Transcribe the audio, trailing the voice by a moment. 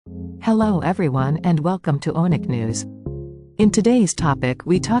Hello everyone and welcome to OHNICKNEWS. In today's topic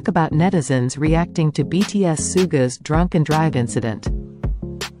we talk about netizens reacting to BTS SUGAs drunk and drive incident.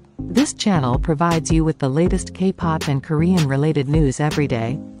 This channel provides you with the latest K-pop and Korean related news every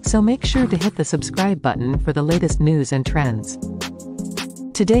day, so make sure to hit the subscribe button for the latest news and trends.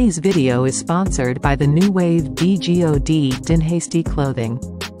 Today's video is sponsored by the new wave OHNICKNEWS clothing.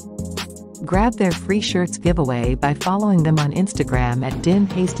 Grab their free shirts giveaway by following them on Instagram at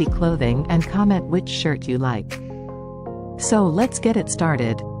OHNICKNEWS and comment which shirt you like. So let's get it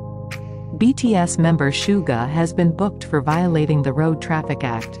started. BTS member SUGA has been booked for violating the Road Traffic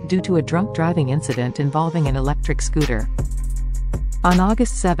Act due to a drunk driving incident involving an electric scooter. On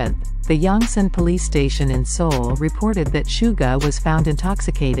August 7, the Yongsan police station in Seoul reported that SUGA was found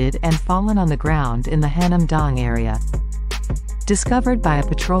intoxicated and fallen on the ground in the Hanam-dong area. Discovered by a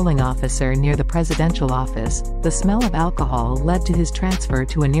patrolling officer near the presidential office, the smell of alcohol led to his transfer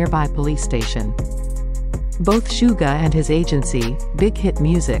to a nearby police station. Both SUGA and his agency, Big Hit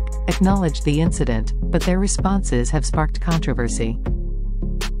Music, acknowledged the incident, but their responses have sparked controversy.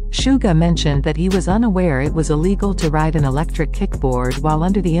 SUGA mentioned that he was unaware it was illegal to ride an electric kickboard while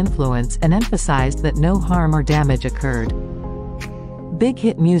under the influence and emphasized that no harm or damage occurred. Big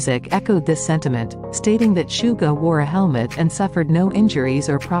Hit Music echoed this sentiment, stating that SUGA wore a helmet and suffered no injuries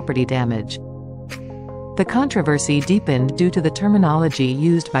or property damage. The controversy deepened due to the terminology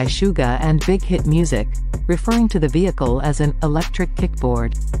used by SUGA and Big Hit Music, referring to the vehicle as an electric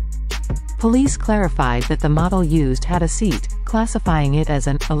kickboard. Police clarified that the model used had a seat, classifying it as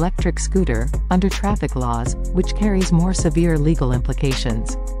an electric scooter under traffic laws, which carries more severe legal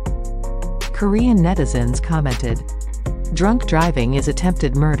implications. Korean netizens commented, "Drunk driving is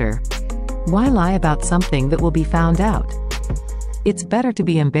attempted murder. Why lie about something that will be found out? It's better to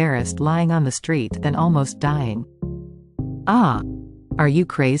be embarrassed lying on the street than almost dying. Ah, are you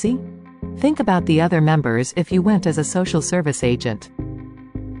crazy? Think about the other members if you went as a social service agent.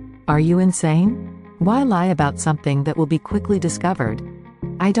 Are you insane? Why lie about something that will be quickly discovered?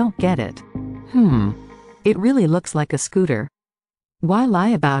 I don't get it. It really looks like a scooter. Why lie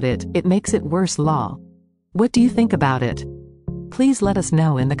about it? It makes it worse law. What do you think about it? Please let us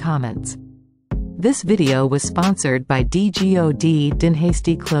know in the comments." This video was sponsored by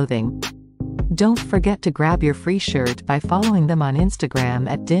OHNICKNEWS clothing. Don't forget to grab your free shirt by following them on Instagram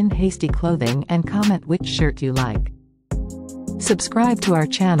at OHNICKNEWS and comment which shirt you like. Subscribe to our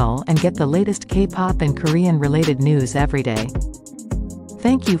channel and get the latest K-pop and Korean related news every day.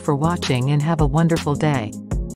 Thank you for watching and have a wonderful day.